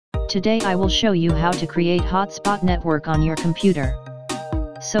Today I will show you how to create Hotspot Network on your computer.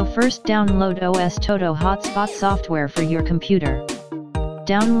 So first download OS Toto Hotspot software for your computer.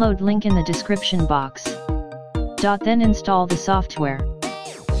 Download link in the description box. Then install the software.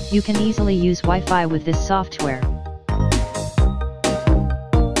 You can easily use Wi-Fi with this software.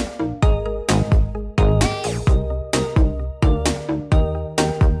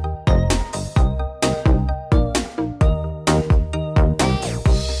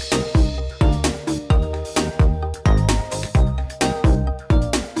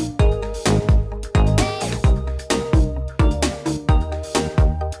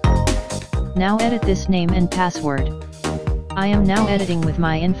 Now edit this name and password. I am now editing with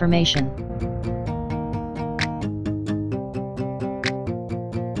my information.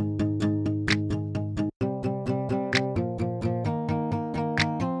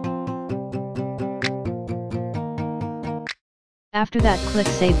 After that, click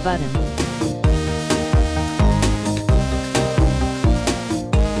Save button.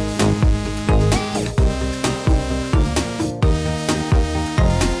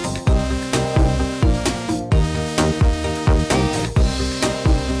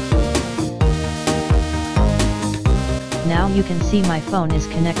 Now you can see my phone is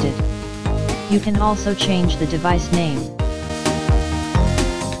connected. You can also change the device name.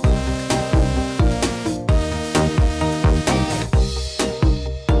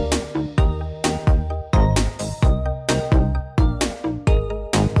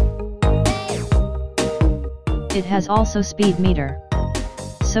 It has also speed meter,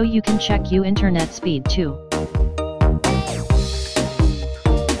 so you can check your internet speed too.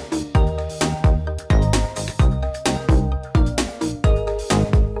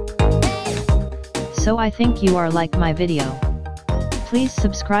 So I think you are like my video. Please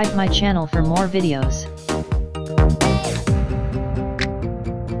subscribe my channel for more videos.